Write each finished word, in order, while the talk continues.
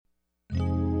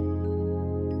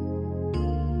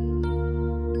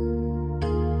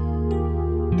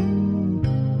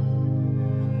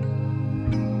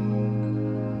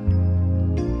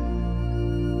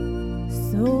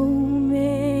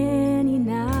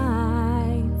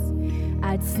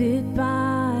sit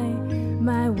by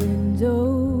my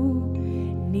window,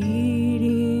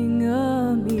 needing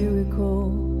a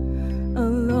miracle,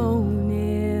 alone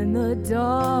in the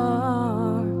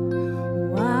dark,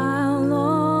 while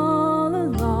all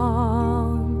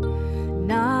along,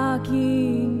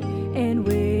 knocking and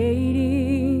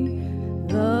waiting,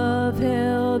 love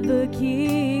held the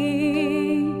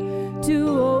key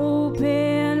to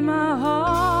open my heart.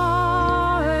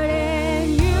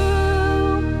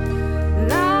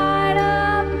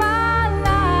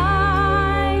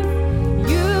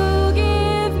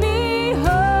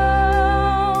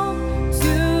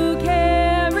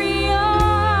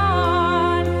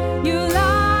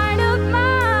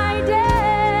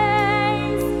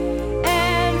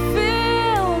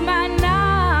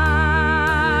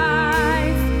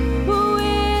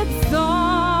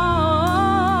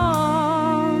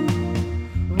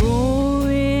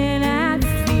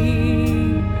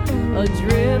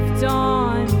 Adrift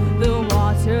on the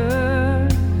water,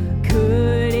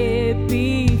 could it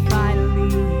be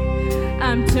finally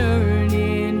I'm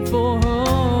turning for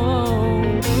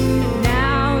home?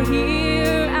 Now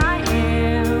here I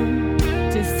am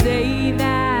to say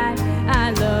that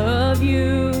I love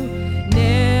you,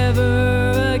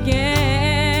 never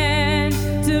again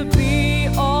to be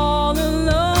all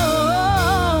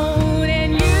alone.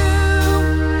 And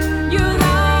you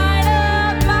light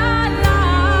up my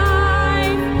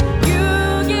life.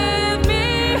 You give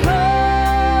me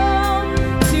hope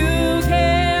to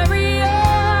carry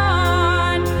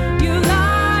on. You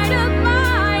light up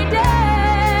my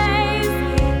days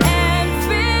and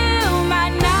fill my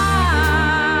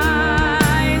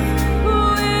nights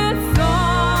with song.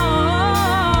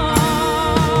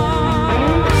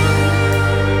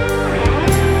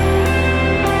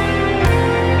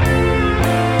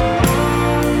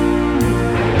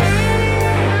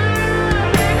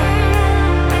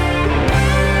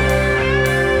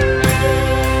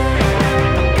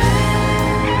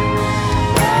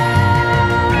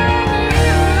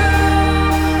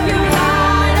 You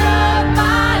light up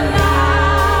my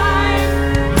life.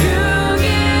 You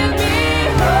give me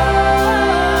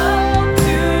hope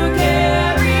to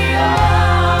carry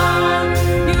on.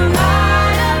 You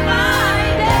light up my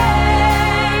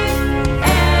days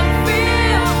and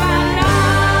fill my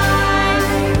nights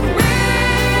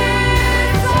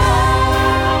with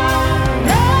song.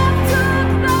 Love took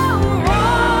the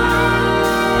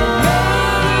wrong,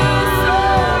 made so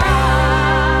right.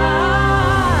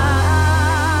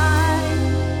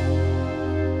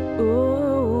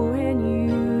 Oh, and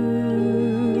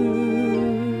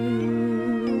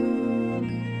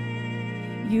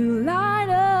you light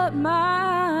up my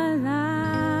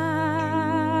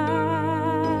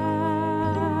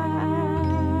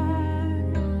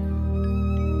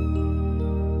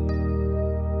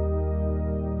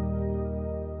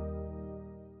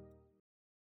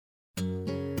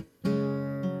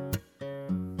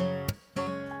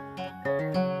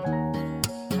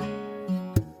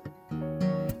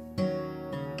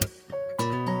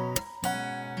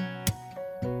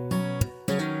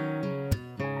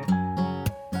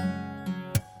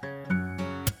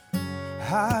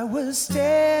I was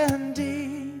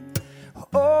standing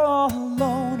all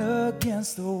alone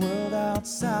against the world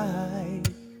outside.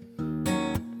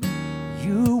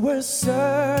 You were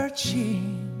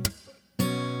searching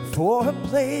for a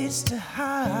place to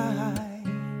hide.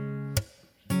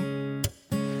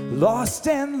 Lost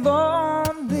and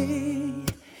lonely,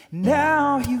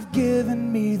 now you've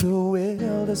given me the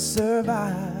will to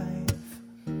survive.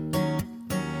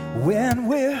 When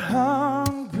we're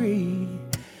hungry,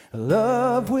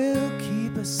 love will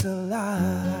keep us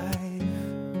alive.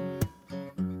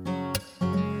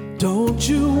 Don't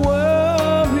you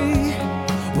worry,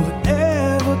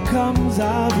 whatever comes,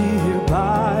 I'll be here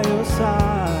by your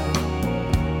side.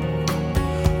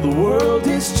 The world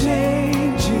is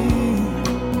changing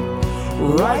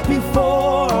right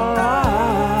before our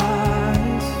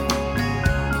eyes.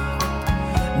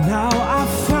 Now I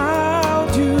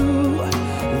found you,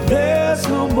 there's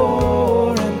no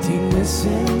more emptiness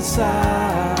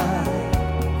inside.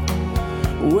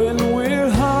 When we're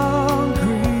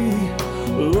hungry,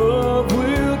 love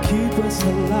will keep us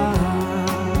alive.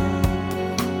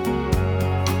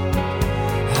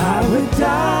 I would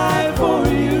die for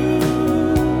you,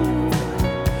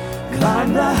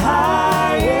 climb the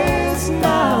highest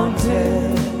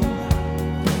mountain.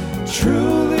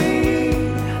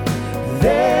 Truly,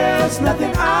 there's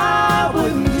nothing I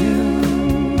wouldn't do.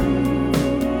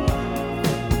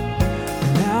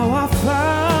 Now I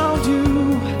found you,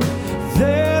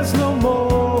 there's no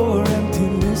more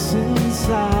emptiness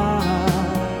inside.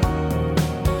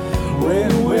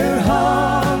 When we're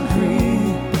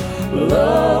hungry,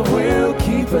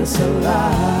 us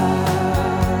alive.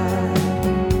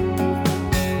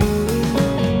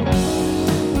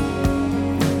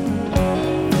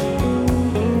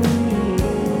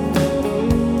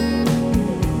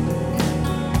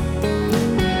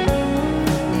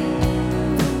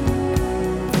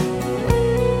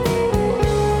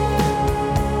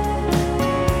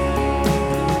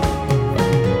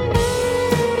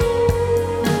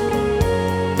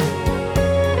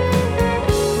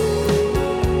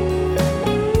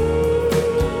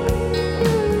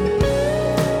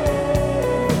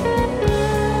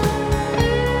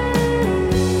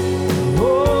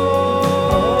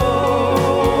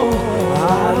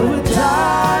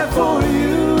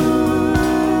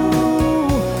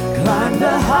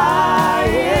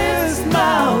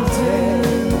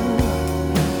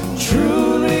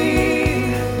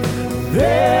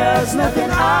 There's nothing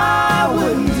I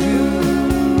wouldn't do.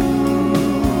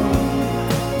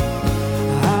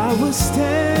 I was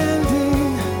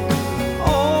standing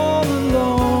all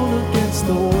alone against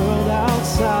the world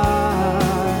outside.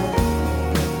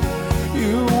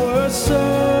 You were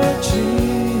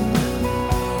searching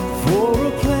for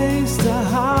a place to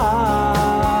hide.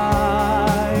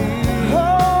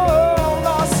 Oh,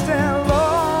 lost and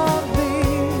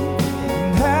lonely,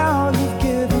 now you've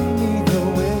given me the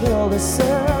will to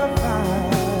survive.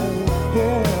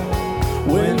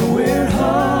 When we're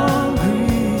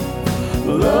hungry,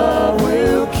 love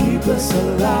will keep us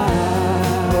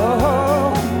alive.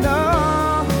 Oh,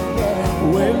 no.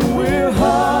 When we're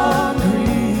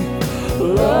hungry,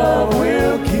 love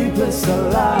will keep us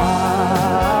alive.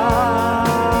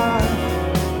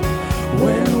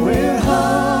 When we're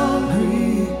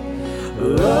hungry,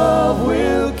 love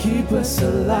will keep us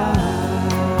alive.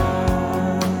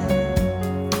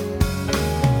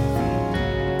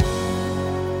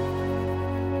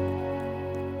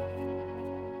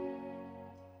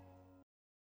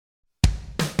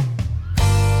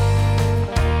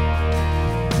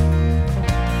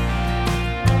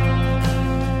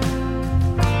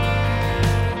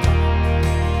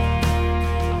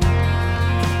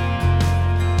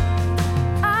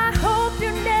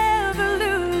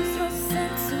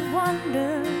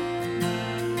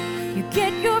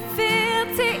 Get your fill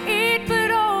to eat,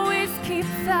 but always keep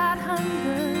that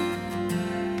hunger.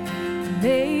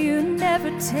 May you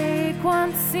never take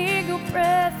one single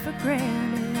breath for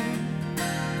granted.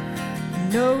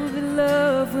 Know that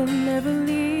love will never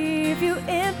leave you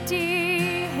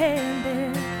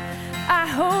empty-handed. I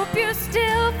hope you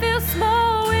still feel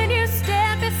small when you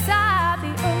stand beside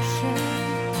the ocean.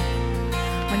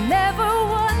 Whenever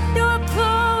one door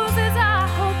closes, I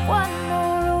hope one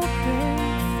more opens.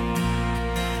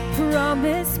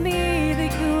 Promise me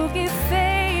that you'll give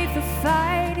faith a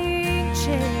fighting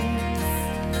chance.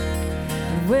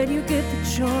 And when you get the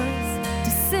choice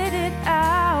to sit it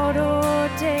out or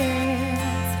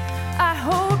dance, I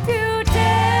hope you dance.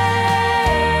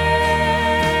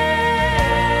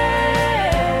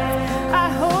 I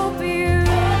hope you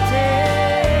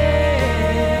dance.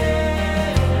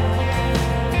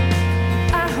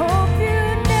 I hope you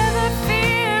never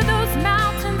fear those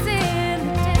mountains in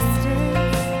the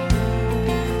distance.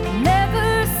 Never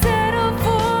settle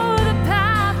for the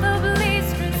path of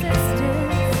least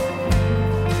resistance.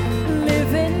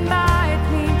 Living might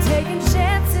mean taking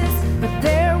chances, but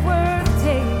they're worth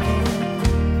taking.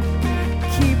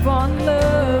 Keep on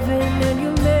loving and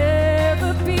you'll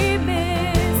never be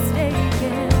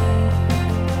mistaken.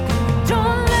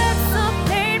 Don't let some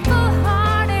painful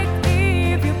heartache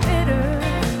leave you bitter.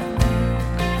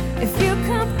 If you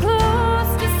come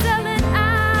close to selling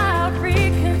out,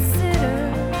 reconsider.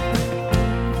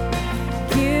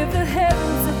 Give the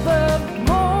heavens above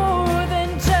more than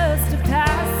just a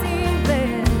passing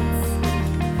glance.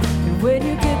 And when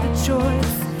you get the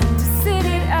choice to sit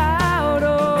it out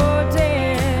or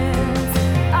dance,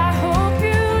 I hope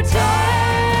you dance.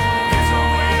 I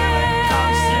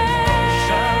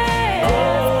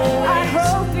hope you dance. I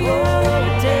hope you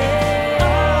dance.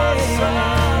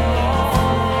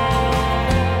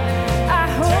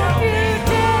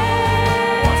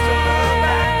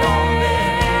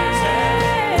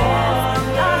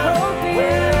 I hope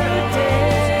you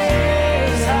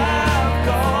dance.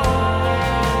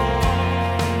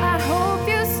 I hope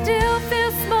you still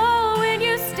feel small when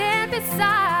you stand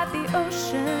beside the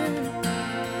ocean.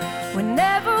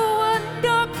 Whenever one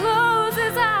door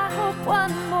closes, I hope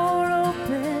one more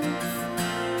opens.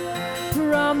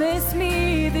 Promise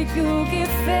me that you'll give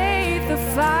faith a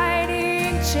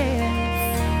fighting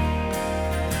chance.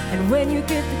 And when you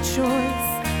get the choice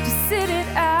to sit it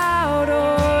out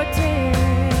or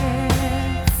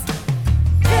dance,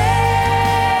 dance.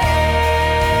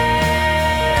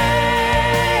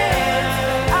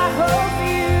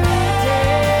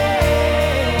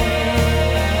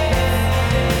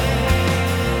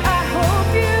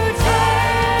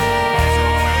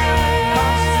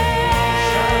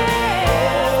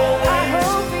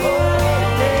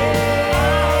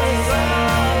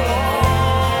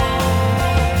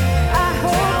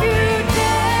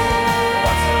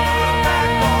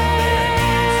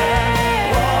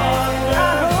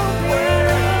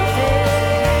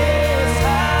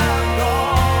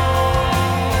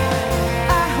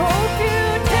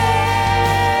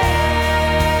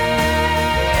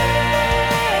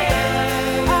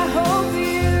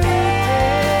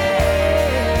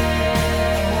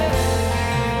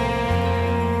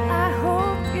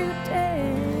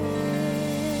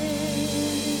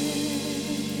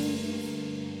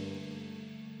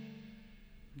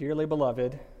 dearly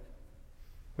beloved,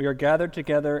 we are gathered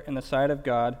together in the sight of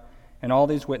God and all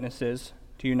these witnesses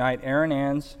to unite Aaron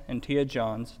Ann's and Teyha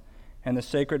John's and the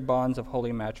sacred bonds of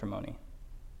holy matrimony.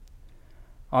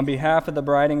 On behalf of the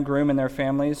bride and groom and their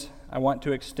families, I want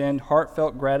to extend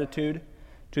heartfelt gratitude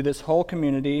to this whole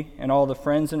community and all the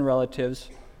friends and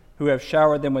relatives who have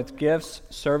showered them with gifts,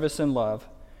 service, and love,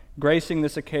 gracing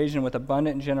this occasion with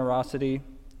abundant generosity,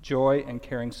 joy, and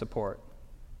caring support.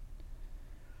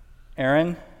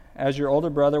 Aaron, as your older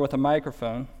brother with a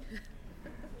microphone,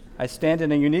 I stand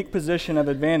in a unique position of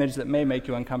advantage that may make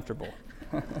you uncomfortable.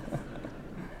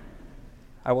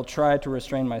 I will try to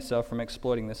restrain myself from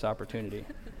exploiting this opportunity.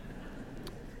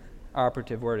 Our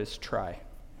operative word is try.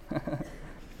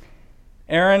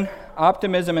 Aaron,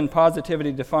 optimism and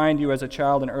positivity defined you as a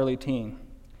child and early teen.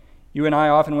 You and I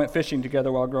often went fishing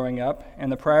together while growing up,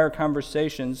 and the prior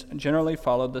conversations generally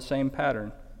followed the same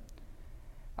pattern.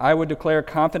 I would declare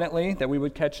confidently that we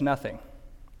would catch nothing.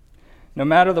 No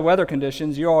matter the weather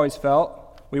conditions, you always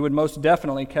felt we would most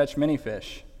definitely catch many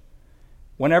fish.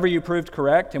 Whenever you proved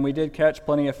correct and we did catch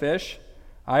plenty of fish,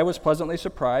 I was pleasantly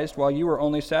surprised while you were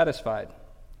only satisfied.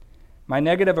 My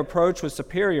negative approach was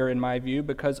superior in my view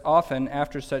because often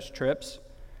after such trips,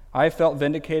 I felt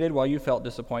vindicated while you felt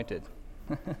disappointed.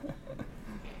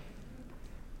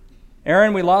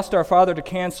 Aaron, we lost our father to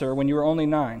cancer when you were only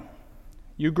 9.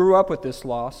 You grew up with this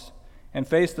loss and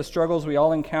faced the struggles we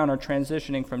all encounter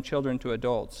transitioning from children to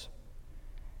adults.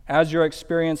 As your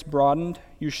experience broadened,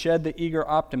 you shed the eager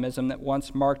optimism that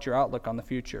once marked your outlook on the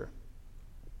future.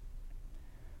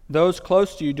 Those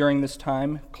close to you during this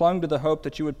time clung to the hope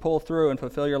that you would pull through and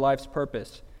fulfill your life's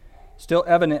purpose, still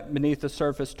evident beneath the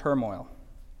surface turmoil.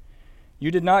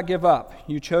 You did not give up.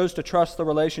 You chose to trust the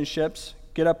relationships,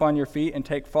 get up on your feet, and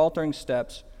take faltering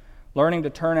steps, learning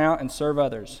to turn out and serve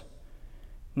others.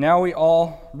 Now we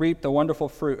all reap the wonderful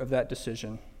fruit of that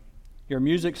decision. Your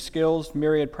music skills,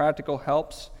 myriad practical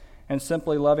helps, and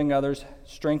simply loving others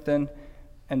strengthen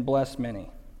and bless many.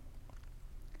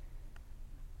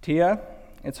 Teyha,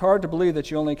 it's hard to believe that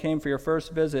you only came for your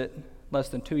first visit less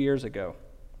than 2 years ago.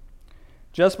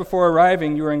 Just before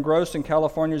arriving, you were engrossed in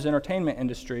California's entertainment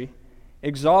industry,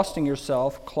 exhausting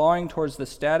yourself, clawing towards the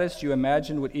status you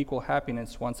imagined would equal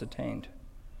happiness once attained.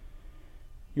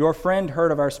 Your friend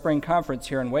heard of our spring conference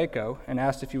here in Waco and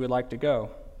asked if you would like to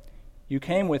go. You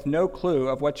came with no clue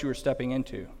of what you were stepping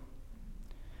into.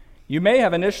 You may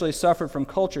have initially suffered from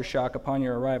culture shock upon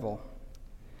your arrival.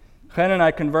 Chen and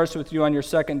I conversed with you on your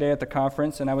second day at the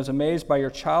conference, and I was amazed by your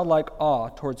childlike awe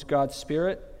towards God's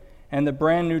Spirit and the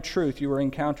brand new truth you were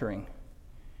encountering.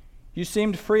 You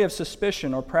seemed free of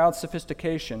suspicion or proud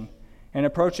sophistication and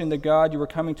approaching the God you were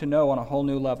coming to know on a whole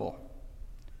new level.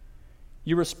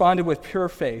 You responded with pure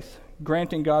faith,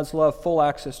 granting God's love full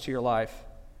access to your life.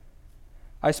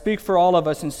 I speak for all of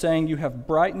us in saying you have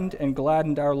brightened and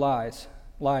gladdened our lives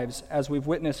as we've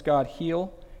witnessed God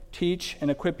heal, teach, and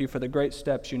equip you for the great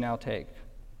steps you now take.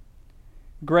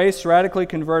 Grace radically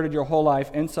converted your whole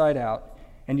life inside out,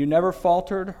 and you never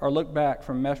faltered or looked back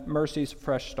from mercy's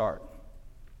fresh start.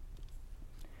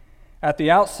 At the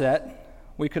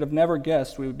outset, we could have never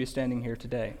guessed we would be standing here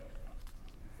today.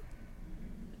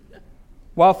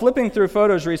 While flipping through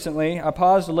photos recently, I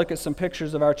paused to look at some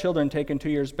pictures of our children taken 2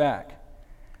 years back.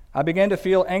 I began to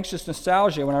feel anxious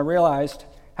nostalgia when I realized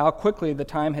how quickly the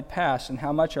time had passed and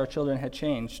how much our children had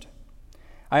changed.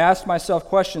 I asked myself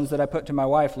questions that I put to my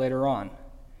wife later on.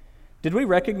 Did we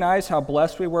recognize how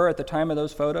blessed we were at the time of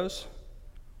those photos?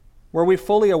 Were we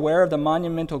fully aware of the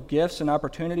monumental gifts and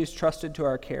opportunities trusted to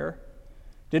our care?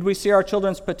 Did we see our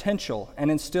children's potential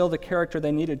and instill the character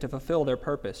they needed to fulfill their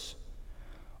purpose?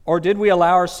 Or did we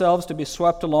allow ourselves to be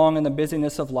swept along in the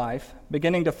busyness of life,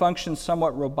 beginning to function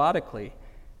somewhat robotically,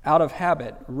 out of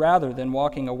habit, rather than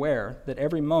walking aware that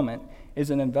every moment is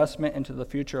an investment into the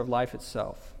future of life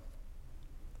itself?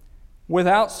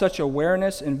 Without such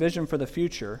awareness and vision for the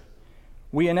future,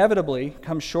 we inevitably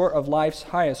come short of life's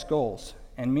highest goals,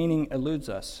 and meaning eludes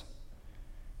us.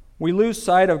 We lose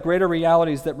sight of greater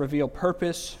realities that reveal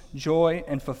purpose, joy,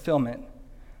 and fulfillment,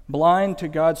 blind to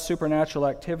God's supernatural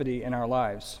activity in our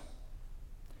lives.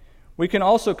 We can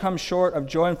also come short of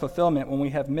joy and fulfillment when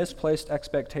we have misplaced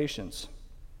expectations.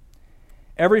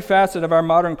 Every facet of our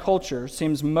modern culture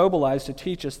seems mobilized to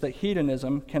teach us that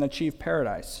hedonism can achieve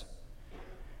paradise.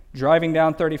 Driving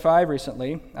down 35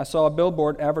 recently, I saw a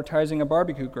billboard advertising a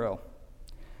barbecue grill.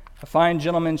 A fine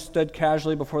gentleman stood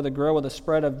casually before the grill with a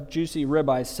spread of juicy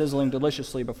ribeyes sizzling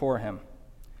deliciously before him.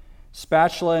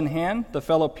 Spatula in hand, the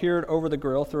fellow peered over the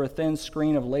grill through a thin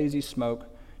screen of lazy smoke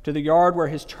to the yard where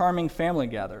his charming family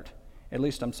gathered. At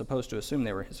least I'm supposed to assume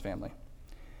they were his family.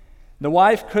 The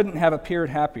wife couldn't have appeared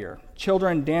happier.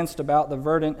 Children danced about the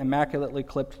verdant, immaculately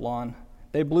clipped lawn.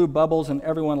 They blew bubbles and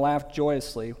everyone laughed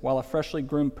joyously while a freshly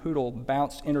groomed poodle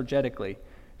bounced energetically,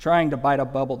 trying to bite a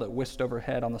bubble that whisked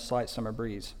overhead on the slight summer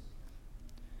breeze.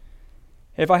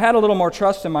 If I had a little more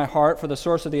trust in my heart for the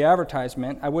source of the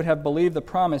advertisement, I would have believed the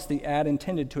promise the ad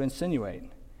intended to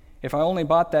insinuate. If I only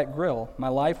bought that grill, my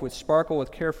life would sparkle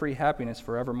with carefree happiness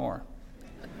forevermore.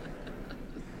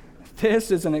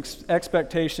 This is an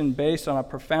expectation based on a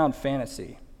profound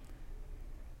fantasy.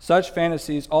 Such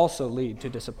fantasies also lead to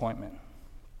disappointment.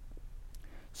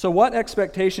 So what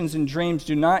expectations and dreams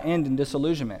do not end in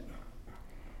disillusionment?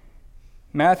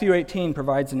 Matthew 18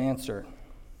 provides an answer.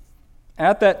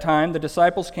 At that time, the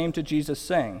disciples came to Jesus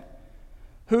saying,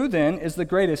 "Who then is the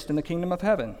greatest in the kingdom of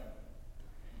heaven?"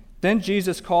 Then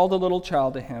Jesus called a little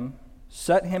child to him,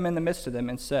 set him in the midst of them,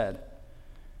 and said,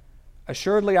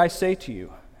 "Assuredly I say to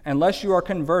you, unless you are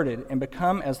converted and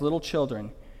become as little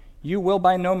children, you will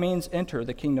by no means enter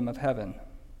the kingdom of heaven.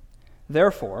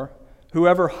 Therefore,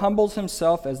 whoever humbles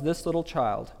himself as this little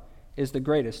child is the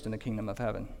greatest in the kingdom of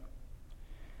heaven."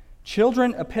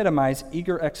 Children epitomize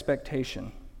eager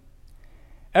expectation.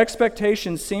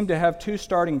 Expectations seem to have two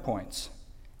starting points.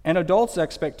 An adult's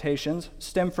expectations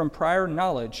stem from prior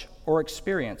knowledge or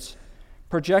experience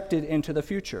projected into the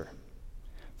future.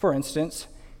 For instance,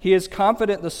 he is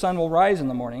confident the sun will rise in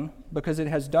the morning because it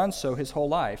has done so his whole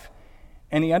life,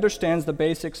 and he understands the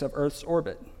basics of Earth's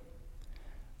orbit.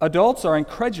 Adults are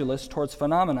incredulous towards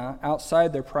phenomena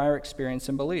outside their prior experience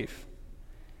and belief.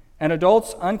 An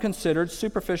adult's unconsidered,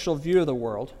 superficial view of the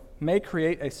world may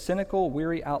create a cynical,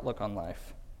 weary outlook on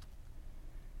life.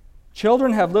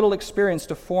 Children have little experience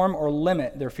to form or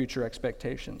limit their future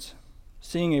expectations.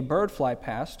 Seeing a bird fly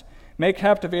past may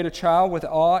captivate a child with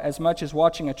awe as much as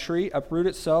watching a tree uproot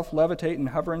itself, levitate, and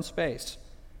hover in space.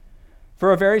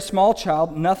 For a very small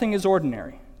child, nothing is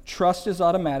ordinary. Trust is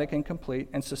automatic and complete,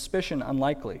 and suspicion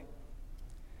unlikely.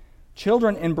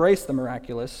 Children embrace the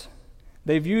miraculous.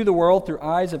 They view the world through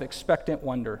eyes of expectant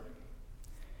wonder.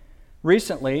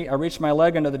 Recently, I reached my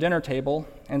leg under the dinner table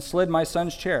and slid my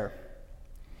son's chair.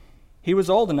 He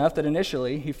was old enough that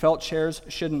initially he felt chairs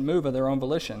shouldn't move of their own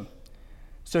volition.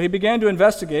 So he began to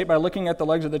investigate by looking at the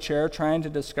legs of the chair, trying to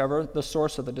discover the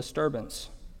source of the disturbance.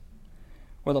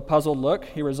 With a puzzled look,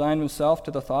 he resigned himself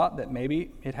to the thought that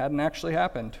maybe it hadn't actually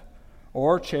happened,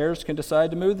 or chairs can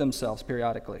decide to move themselves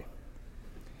periodically.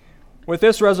 With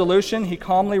this resolution, he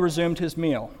calmly resumed his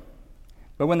meal.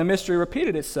 But when the mystery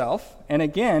repeated itself, and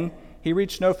again he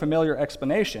reached no familiar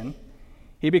explanation,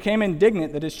 he became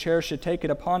indignant that his chair should take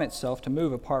it upon itself to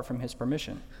move apart from his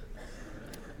permission.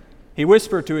 He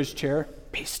whispered to his chair,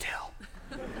 "Be still."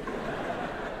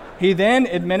 He then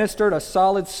administered a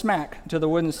solid smack to the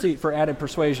wooden seat for added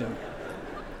persuasion.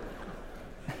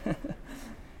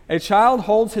 A child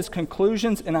holds his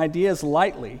conclusions and ideas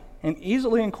lightly and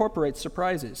easily incorporates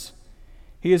surprises.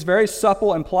 He is very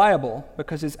supple and pliable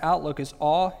because his outlook is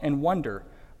awe and wonder,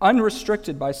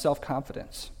 unrestricted by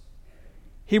self-confidence.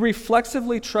 He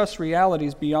reflexively trusts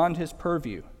realities beyond his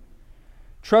purview.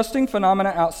 Trusting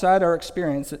phenomena outside our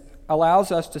experience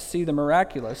allows us to see the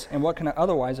miraculous in what can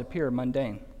otherwise appear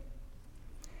mundane.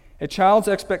 A child's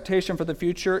expectation for the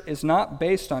future is not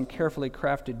based on carefully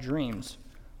crafted dreams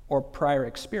or prior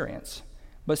experience,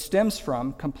 but stems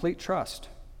from complete trust.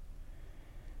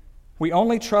 We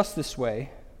only trust this way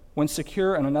when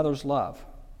secure in another's love.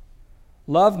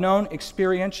 Love known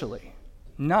experientially,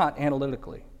 not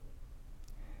analytically.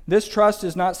 This trust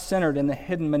is not centered in the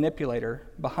hidden manipulator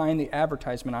behind the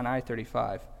advertisement on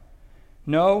I-35.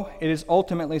 No, it is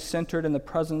ultimately centered in the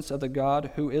presence of the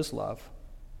God who is love,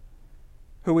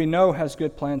 who we know has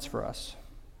good plans for us.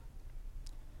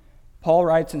 Paul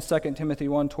writes in 2 Timothy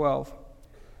 1:12,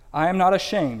 "I am not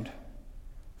ashamed,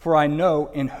 for I know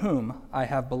in whom I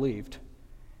have believed,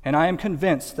 and I am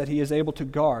convinced that he is able to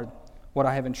guard what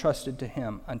I have entrusted to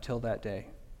him until that day."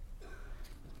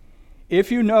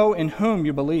 If you know in whom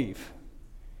you believe,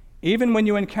 even when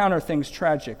you encounter things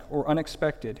tragic or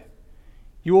unexpected,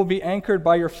 you will be anchored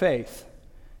by your faith,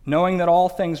 knowing that all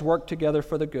things work together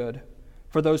for the good,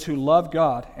 for those who love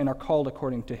God and are called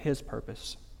according to his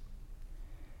purpose.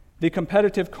 The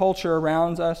competitive culture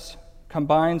around us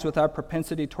combines with our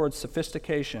propensity towards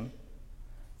sophistication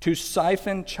to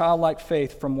siphon childlike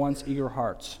faith from one's eager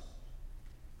hearts.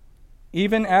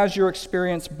 Even as your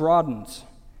experience broadens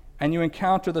and you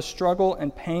encounter the struggle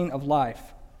and pain of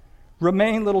life,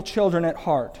 remain little children at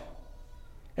heart,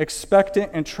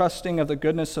 expectant and trusting of the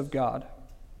goodness of God.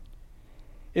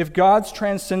 If God's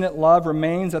transcendent love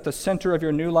remains at the center of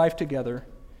your new life together,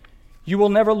 you will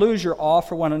never lose your awe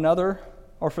for one another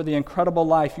or for the incredible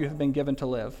life you have been given to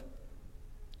live.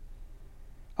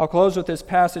 I'll close with this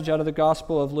passage out of the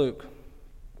Gospel of Luke.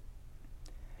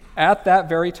 At that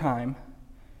very time,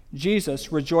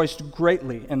 Jesus rejoiced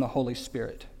greatly in the Holy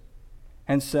Spirit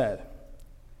and said,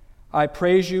 I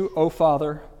praise you, O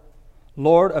Father,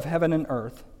 Lord of heaven and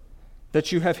earth,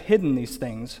 that you have hidden these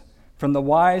things from the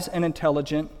wise and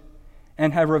intelligent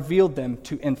and have revealed them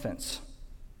to infants.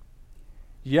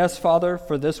 Yes, Father,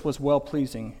 for this was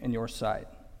well-pleasing in your sight.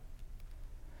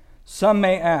 Some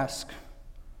may ask,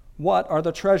 what are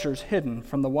the treasures hidden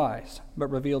from the wise but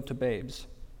revealed to babes?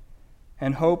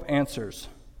 And hope answers,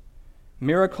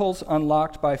 miracles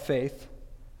unlocked by faith,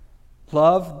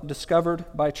 love discovered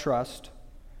by trust,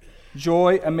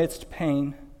 joy amidst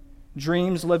pain,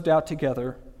 dreams lived out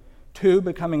together, two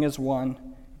becoming as one,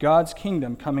 God's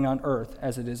kingdom coming on earth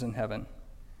as it is in heaven.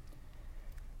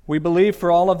 We believe for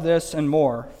all of this and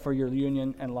more for your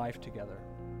union and life together.